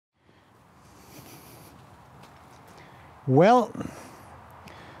Well,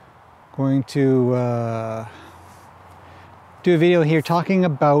 going to do a video here talking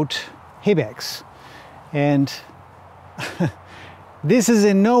about hay bags. And this is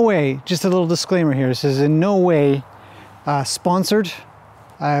in no way, just a little disclaimer here, this is in no way sponsored.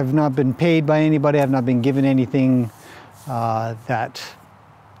 I have not been paid by anybody. I have not been given anything that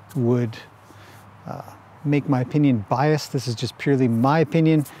would make my opinion biased. This is just purely my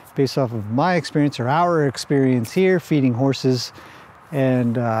opinion based off of my experience or our experience here feeding horses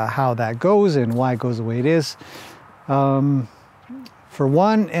and how that goes and why it goes the way it is. For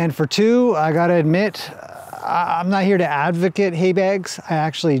one, and for two, I gotta admit, I'm not here to advocate hay bags. I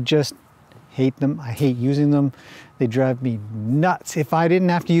actually just hate them. I hate using them. They drive me nuts. If I didn't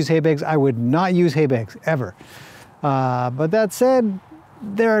have to use hay bags, I would not use hay bags ever. But that said,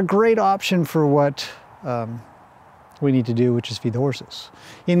 they're a great option for what we need to do, which is feed the horses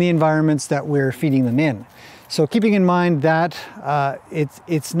in the environments that we're feeding them in. So keeping in mind that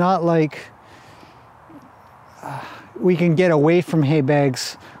it's not like we can get away from hay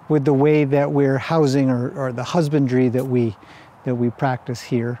bags with the way that we're housing or the husbandry that we practice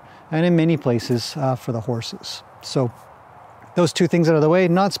here and in many places for the horses. So those two things out of the way,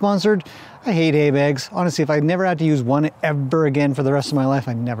 not sponsored. I hate hay bags. Honestly, if I never had to use one ever again for the rest of my life,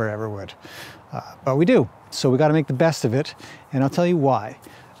 I never ever would. But we do. So we got to make the best of it. And I'll tell you why.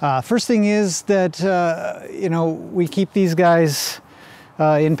 First thing is that, you know, we keep these guys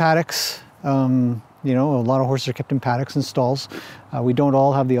in paddocks. You know, a lot of horses are kept in paddocks and stalls. We don't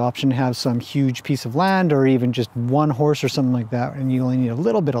all have the option to have some huge piece of land or even just one horse or something like that. And you only need a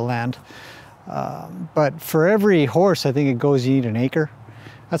little bit of land. But for every horse, I think it goes, you need an acre.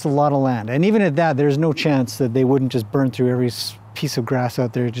 That's a lot of land. And even at that, there's no chance that they wouldn't just burn through every piece of grass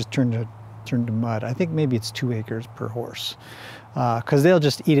out there, just turn to mud. I think maybe it's 2 acres per horse. Because they'll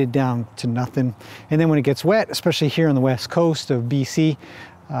just eat it down to nothing. And then when it gets wet, especially here on the west coast of BC,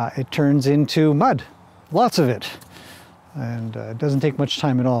 it turns into mud, lots of it. And it doesn't take much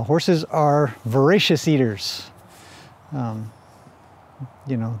time at all. Horses are voracious eaters.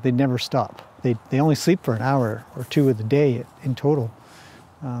 You know, they never stop. They only sleep for an hour or two of the day in total.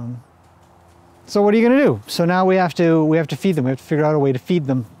 So what are you gonna do? So now we have to feed them. We have to figure out a way to feed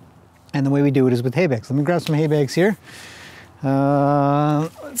them. And the way we do it is with hay bags. Let me grab some hay bags here.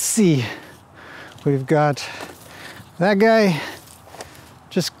 Let's see. We've got that guy.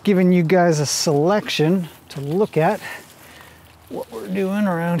 Just giving you guys a selection to look at what we're doing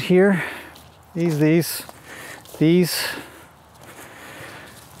around here. These.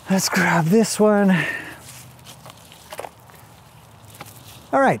 Let's grab this one.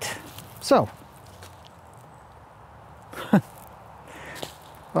 All right, so.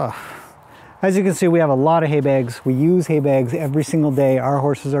 As you can see, we have a lot of hay bags. We use hay bags every single day. Our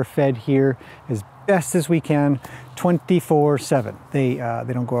horses are fed here as best as we can, 24/7. They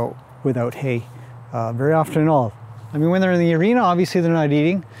don't go out without hay very often at all. I mean, when they're in the arena, obviously they're not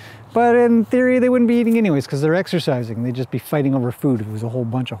eating, but in theory they wouldn't be eating anyways because they're exercising. They'd just be fighting over food if it was a whole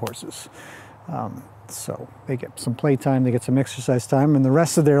bunch of horses. So they get some playtime, they get some exercise time, and the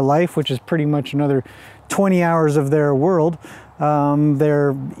rest of their life, which is pretty much another 20 hours of their world,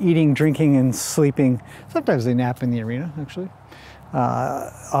 they're eating, drinking, and sleeping. Sometimes they nap in the arena, actually.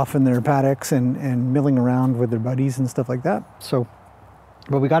 Often they're paddocks and milling around with their buddies and stuff like that. So,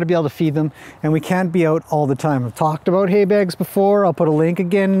 but we got to be able to feed them, and we can't be out all the time. I've talked about hay bags before. I'll put a link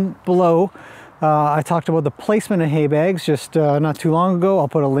again below. I talked about the placement of hay bags just not too long ago. I'll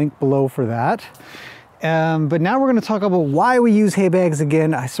put a link below for that. But now we're going to talk about why we use hay bags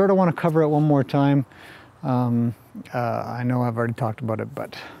again. I sort of want to cover it one more time. I know I've already talked about it,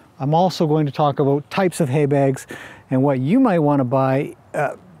 but I'm also going to talk about types of hay bags and what you might want to buy,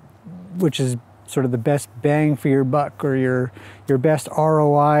 which is sort of the best bang for your buck or your best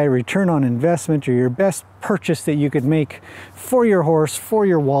ROI, return on investment, or your best purchase that you could make for your horse, for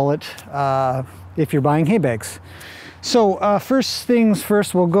your wallet, if you're buying hay bags. So first things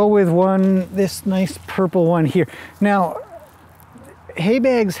first, we'll go with this nice purple one here. Now, hay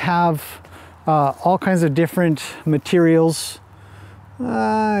bags have all kinds of different materials.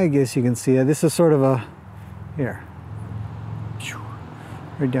 I guess you can see that. This is sort of a, here,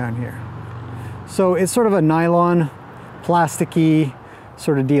 right down here. So it's sort of a nylon, plasticky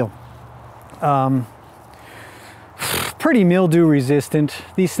sort of deal. Pretty mildew resistant.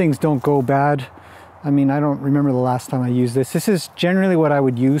 These things don't go bad. I mean, I don't remember the last time I used this. This is generally what I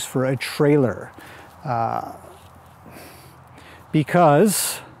would use for a trailer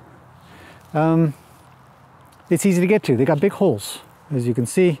because it's easy to get to. They got big holes, as you can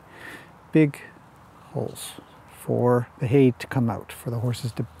see, big holes for the hay to come out, for the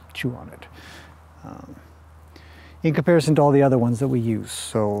horses to chew on it. in comparison to all the other ones that we use.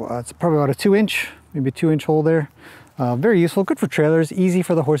 So it's probably about a 2-inch, maybe a 2-inch hole there. Very useful, good for trailers, easy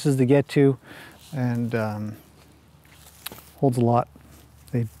for the horses to get to, and holds a lot.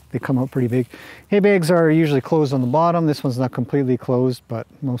 They come out pretty big. Hay bags are usually closed on the bottom. This one's not completely closed, but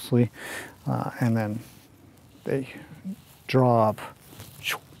mostly. And then they draw up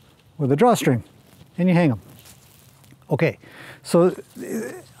with a drawstring, and you hang them. Okay, so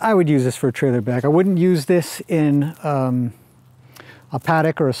I would use this for a trailer bag. I wouldn't use this in a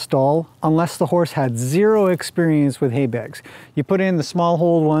paddock or a stall unless the horse had zero experience with hay bags. You put in the small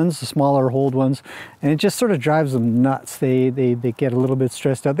hold ones, the smaller hold ones, and it just sort of drives them nuts. They get a little bit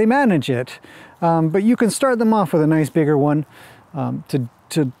stressed out. They manage it, but you can start them off with a nice bigger one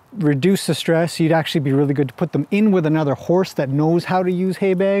to reduce the stress. You'd actually be really good to put them in with another horse that knows how to use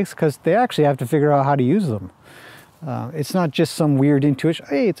hay bags, because they actually have to figure out how to use them. It's not just some weird intuition,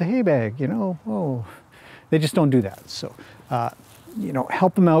 hey, it's a hay bag, you know, oh. They just don't do that. So, you know,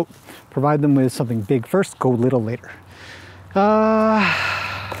 help them out, provide them with something big first, go little later.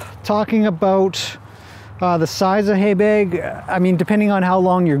 Talking about the size of hay bag, I mean, depending on how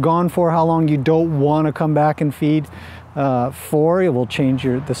long you're gone for, how long you don't want to come back and feed for, it will change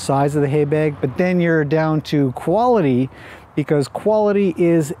the size of the hay bag. But then you're down to quality, because quality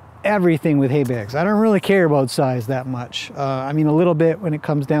is everything with hay bags. I don't really care about size that much. I mean, a little bit when it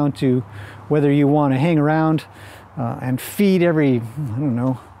comes down to whether you want to hang around and feed every, I don't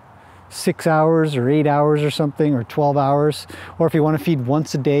know, 6 hours or 8 hours or something, or 12 hours, or if you want to feed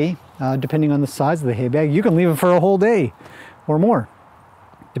once a day, depending on the size of the hay bag, you can leave it for a whole day or more,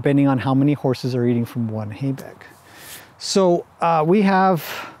 depending on how many horses are eating from one hay bag. So we have,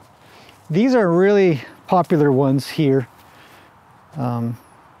 these are really popular ones here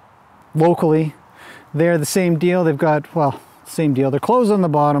locally. They're the same deal. They've got, well, same deal. They're closed on the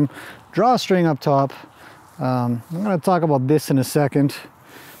bottom, drawstring up top. I'm going to talk about this in a second,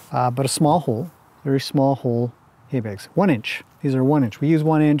 but a small hole, very small hole hay bags. 1 inch. These are 1 inch. We use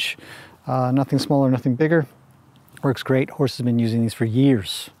 1 inch, nothing smaller, nothing bigger. Works great. Horses have been using these for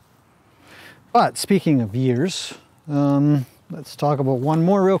years. But speaking of years, let's talk about one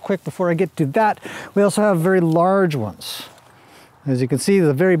more real quick before I get to that. We also have very large ones. As you can see,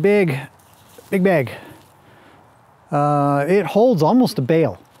 the very big bag. It holds almost a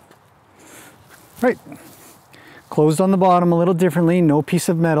bale. Right. Closed on the bottom a little differently, no piece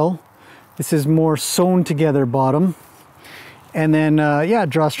of metal. This is more sewn together bottom. And then, yeah,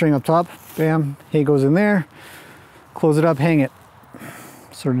 drawstring up top, bam, hay goes in there. Close it up, hang it,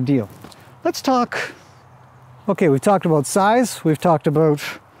 sort of deal. Let's talk, okay, we've talked about size. We've talked about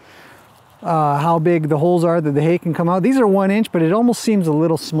how big the holes are that the hay can come out. These are 1 inch, but it almost seems a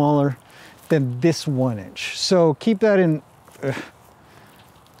little smaller than this 1 inch. So keep that in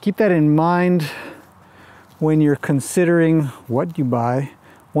mind when you're considering what you buy.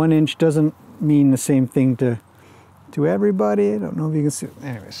 1 inch doesn't mean the same thing to everybody. I don't know if you can see.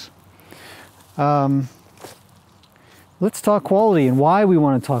 Anyways, let's talk quality and why we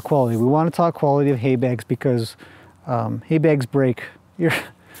want to talk quality. We want to talk quality of hay bags because hay bags break.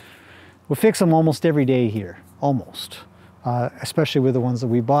 We fix them almost every day here, almost, especially with the ones that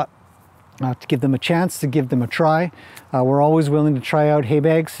we bought. To give them a chance, to give them a try. We're always willing to try out hay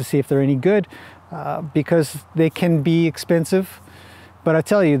bags to see if they're any good, because they can be expensive. But I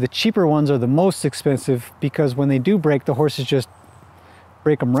tell you, the cheaper ones are the most expensive, because when they do break, the horses just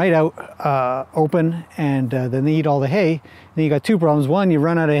break them right out open, and then they eat all the hay. Then you got two problems. One, you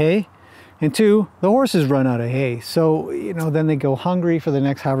run out of hay, and two, the horses run out of hay. So, you know, then they go hungry for the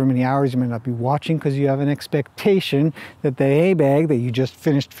next however many hours you might not be watching, because you have an expectation that the hay bag that you just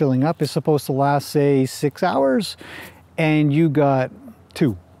finished filling up is supposed to last, say, 6 hours, and you got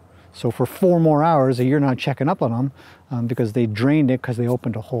 2. So for 4 more hours that you're not checking up on them because they drained it because they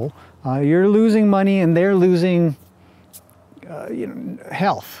opened a hole, you're losing money and they're losing you know,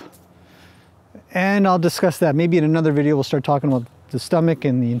 health. And I'll discuss that. Maybe in another video we'll start talking about the stomach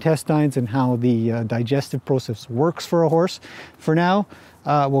and the intestines and how the digestive process works for a horse. For now,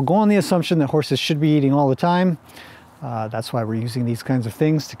 we'll go on the assumption that horses should be eating all the time. That's why we're using these kinds of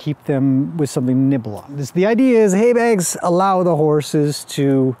things, to keep them with something to nibble on. The idea is hay bags allow the horses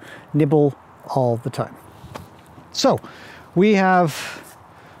to nibble all the time. So we have,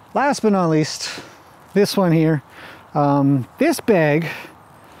 last but not least, this one here. This bag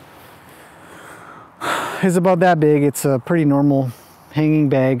is about that big. It's a pretty normal hanging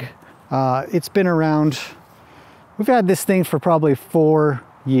bag. It's been around, we've had this thing for probably 4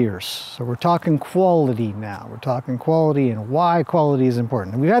 years. So we're talking quality now. We're talking quality and why quality is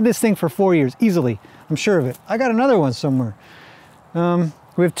important. And we've had this thing for 4 years, easily. I'm sure of it. I got another one somewhere.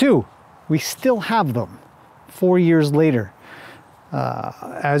 We have 2. We still have them 4 years later.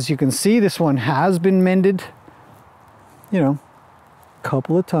 As you can see, this one has been mended, you know, a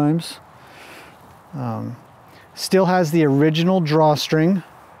couple of times. Still has the original drawstring.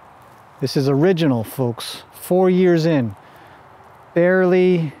 This is original, folks. 4 years in.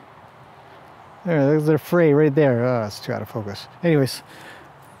 Barely. There's the fray right there. Oh, it's too out of focus. Anyways,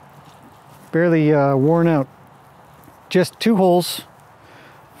 barely worn out. Just 2 holes,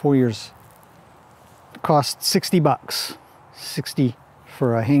 4 years. Cost 60 bucks. 60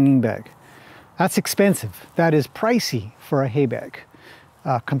 for a hanging bag. That's expensive. That is pricey for a hay bag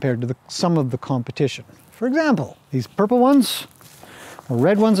compared to some of the competition. For example, these purple ones, or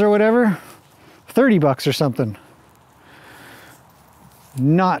red ones or whatever, 30 bucks or something.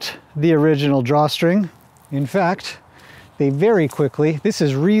 Not the original drawstring. In fact, they very quickly, this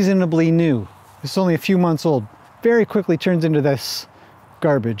is reasonably new. It's only a few months old. Very quickly turns into this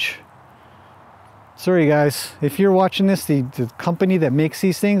garbage. Sorry guys, if you're watching this, the company that makes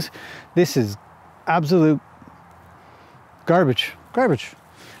these things, this is absolute garbage. Garbage.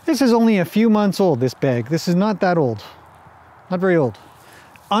 This is only a few months old, this bag. This is not that old. Not very old.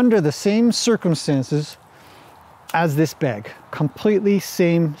 Under the same circumstances as this bag. Completely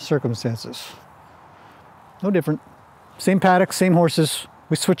same circumstances. No different. Same paddock, same horses.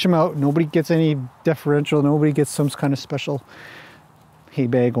 We switch them out. Nobody gets any differential. Nobody gets some kind of special hay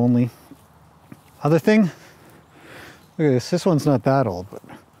bag only. Other thing, look at this. This one's not that old, but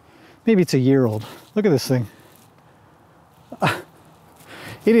maybe it's a year old. Look at this thing.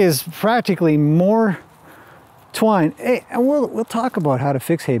 It is practically more twine. Hey, and we'll talk about how to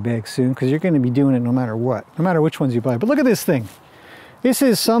fix hay bags soon, because you're going to be doing it no matter what, no matter which ones you buy. But look at this thing. This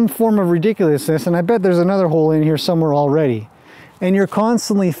is some form of ridiculousness, and I bet there's another hole in here somewhere already. And you're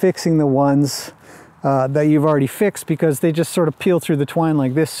constantly fixing the ones that you've already fixed, because they just sort of peel through the twine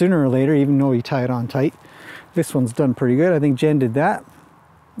like this sooner or later, even though you tie it on tight. This one's done pretty good. I think Jen did that.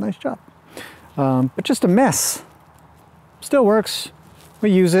 Nice job. But just a mess. Still works.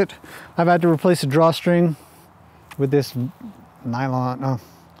 We use it. I've had to replace a drawstring with this nylon.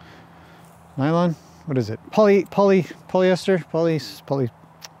 What is it? Polyester,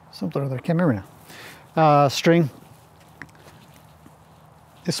 something or other. I can't remember now. String.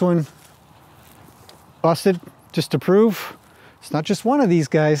 This one busted, just to prove it's not just one of these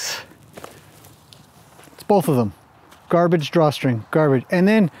guys. It's both of them. Garbage drawstring, garbage. And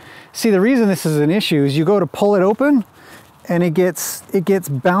then, see, the reason this is an issue is you go to pull it open, and it gets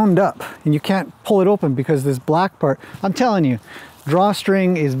bound up, and you can't pull it open because this black part. I'm telling you,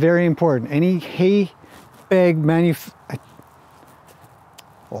 drawstring is very important. Any hay bag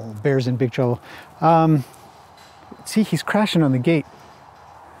oh, Bear's in big trouble. See, he's crashing on the gate.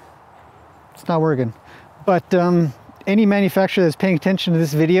 It's not working. But any manufacturer that's paying attention to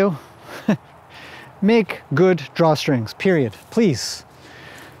this video, make good drawstrings, period, please.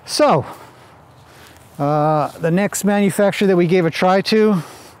 So, the next manufacturer that we gave a try to,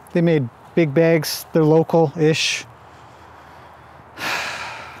 they made big bags. They're local-ish.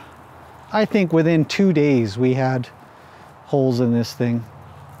 I think within 2 days we had holes in this thing.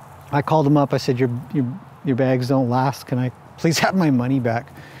 I called them up. I said, your bags don't last. Can I please have my money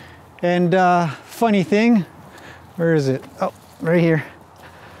back? And funny thing, where is it? Oh, right here.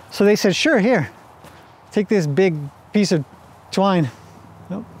 So they said, sure, here, take this big piece of twine.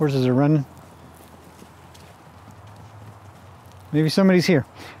 Oh, horses are running. Maybe somebody's here.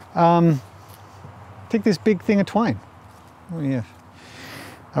 Take this big thing of twine. Oh yeah.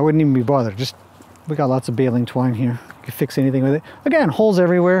 I wouldn't even be bothered. Just, we got lots of baling twine here. You can fix anything with it. Again, holes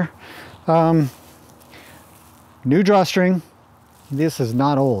everywhere. New drawstring. This is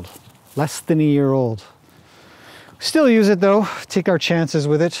not old. Less than a year old. Still use it though. Take our chances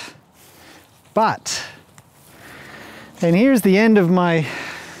with it. But, and here's the end of my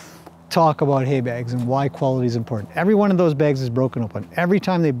talk about hay bags and why quality is important. Every one of those bags is broken open. Every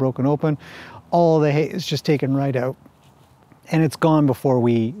time they've broken open, all the hay is just taken right out. And it's gone before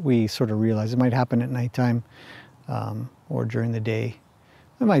we sort of realize. It might happen at nighttime or during the day.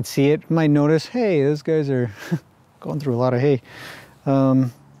 I might see it, might notice, hey, those guys are going through a lot of hay.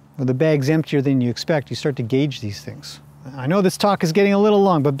 Or the bag's emptier than you expect. You start to gauge these things. I know this talk is getting a little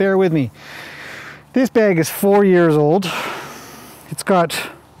long, but bear with me. This bag is 4 years old. It's got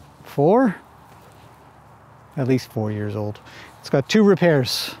at least 4 years old. It's got 2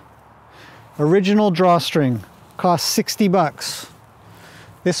 repairs. Original drawstring, cost 60 bucks.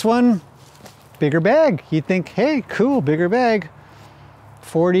 This one, bigger bag. You'd think, hey, cool, bigger bag.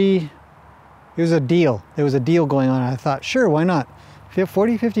 40, it was a deal. There was a deal going on. I thought, sure, why not?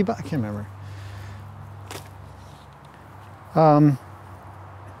 40, 50 bucks, I can't remember.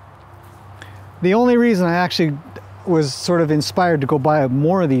 The only reason I actually was sort of inspired to go buy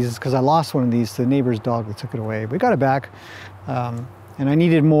more of these is because I lost one of these to the neighbor's dog that took it away. We got it back, and I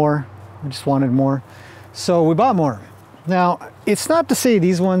needed more. I just wanted more. So we bought more. Now, it's not to say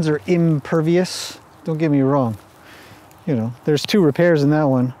these ones are impervious. Don't get me wrong. You know, there's 2 repairs in that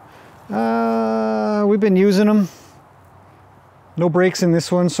one. We've been using them. No breaks in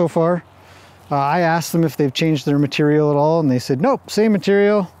this one so far. I asked them if they've changed their material at all, and they said, nope, same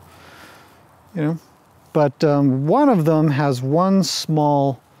material. You know, but one of them has one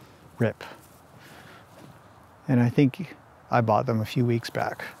small rip. And I think I bought them a few weeks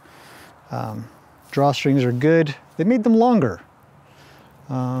back. Drawstrings are good. They made them longer.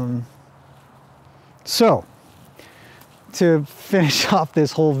 So, to finish off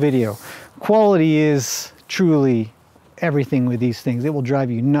this whole video, quality is truly everything with these things. It will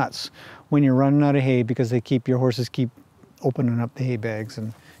drive you nuts when you're running out of hay because your horses keep opening up the hay bags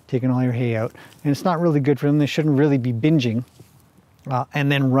and taking all your hay out. And it's not really good for them. They shouldn't really be binging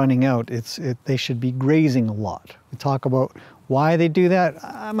and then running out. They should be grazing a lot. We talk about why they do that.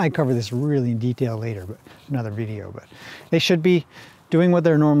 I might cover this really in detail later, but another video. But they should be doing what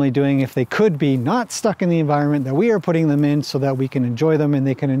they're normally doing if they could be not stuck in the environment that we are putting them in, so that we can enjoy them and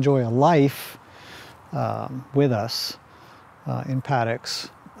they can enjoy a life with us in paddocks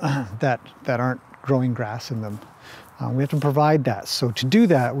that aren't growing grass in them. We have to provide that. So to do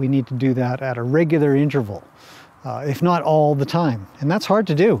that, we need to do that at a regular interval, if not all the time. And that's hard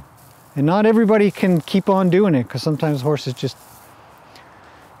to do. And not everybody can keep on doing it, because sometimes horses just,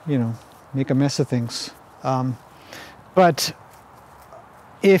 you know, make a mess of things. But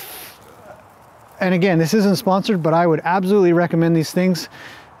and again, this isn't sponsored, but I would absolutely recommend these things.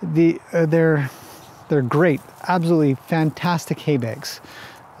 They're great, absolutely fantastic hay bags.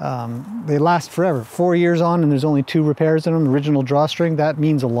 They last forever. 4 years on, and there's only 2 repairs in them. Original drawstring, that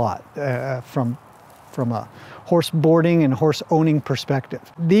means a lot from a horse boarding and horse owning perspective.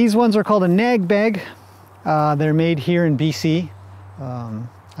 These ones are called a nag bag. They're made here in BC.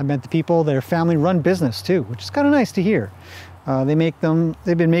 I met the people. They're family-run business too, which is kind of nice to hear. They've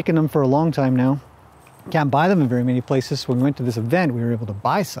been making them for a long time now. Can't buy them in very many places. When we went to this event, we were able to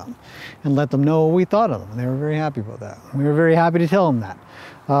buy some and let them know what we thought of them. They were very happy about that. We were very happy to tell them that.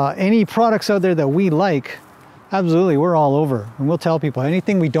 Any products out there that we like, absolutely, we're all over. And we'll tell people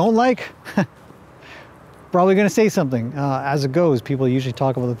anything we don't like, probably going to say something. As it goes, people usually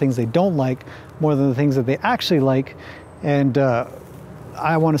talk about the things they don't like more than the things that they actually like. And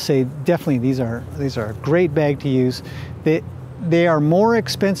I want to say definitely these are a great bag to use. They are more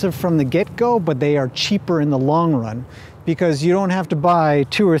expensive from the get-go, but they are cheaper in the long run, because you don't have to buy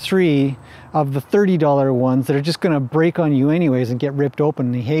 2 or 3 of the $30 ones that are just going to break on you anyways and get ripped open,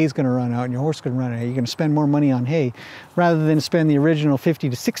 and the hay's going to run out and your horse is going to run out. You're going to spend more money on hay rather than spend the original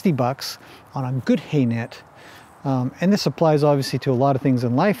 50 to 60 bucks on a good hay net. And this applies obviously to a lot of things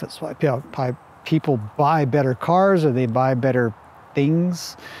in life. That's why people buy better cars, or they buy better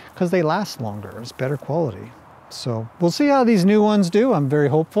things, because they last longer. It's better quality. So we'll see how these new ones do. I'm very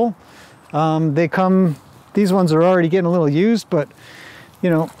hopeful. These ones are already getting a little used, but you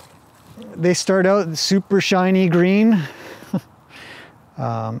know, they start out super shiny green.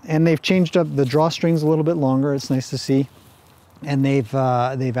 And they've changed up the drawstrings a little bit longer. It's nice to see. And they've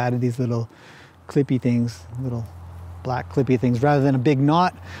added these little clippy things, little black clippy things, rather than a big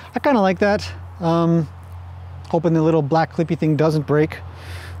knot. I kind of like that. Hoping the little black clippy thing doesn't break.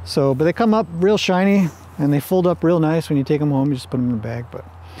 So, but they come up real shiny and they fold up real nice. When you take them home, you just put them in the bag. But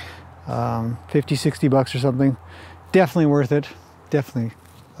 50, 60 bucks or something. Definitely worth it. Definitely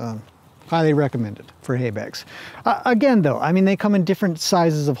highly recommended for hay bags. Again though, I mean, they come in different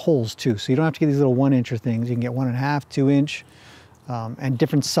sizes of holes too. So you don't have to get these little 1-incher things. You can get 1.5, 2-inch. And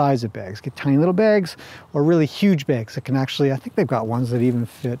different size of bags. Get tiny little bags or really huge bags that can actually, I think they've got ones that even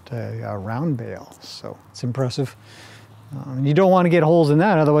fit a round bale. So it's impressive. You don't want to get holes in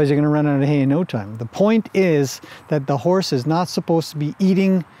that, otherwise you're going to run out of hay in no time. The point is that the horse is not supposed to be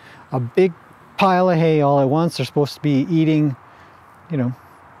eating a big pile of hay all at once. They're supposed to be eating, you know,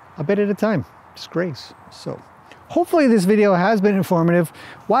 a bit at a time. Just graze. So hopefully this video has been informative.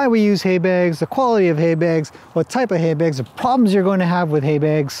 Why we use hay bags, the quality of hay bags, what type of hay bags, the problems you're going to have with hay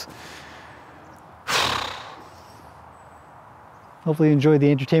bags. Hopefully you enjoyed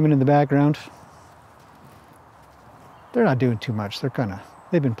the entertainment in the background. They're not doing too much.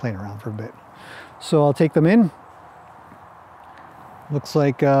 They've been playing around for a bit. So I'll take them in. Looks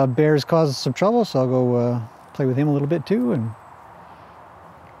like Bear's causing some trouble, so I'll go play with him a little bit too, and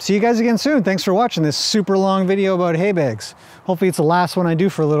see you guys again soon. Thanks for watching this super long video about hay bags. Hopefully it's the last one I do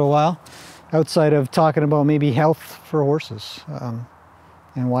for a little while, outside of talking about maybe health for horses.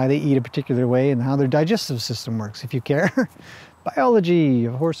 and why they eat a particular way and how their digestive system works, if you care. Biology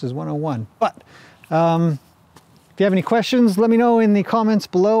of horses 101. But if you have any questions, let me know in the comments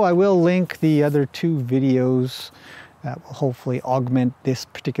below. I will link the other 2 videos that will hopefully augment this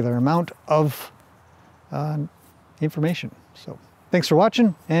particular amount of information. So thanks for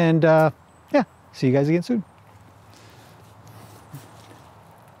watching, and yeah, see you guys again soon.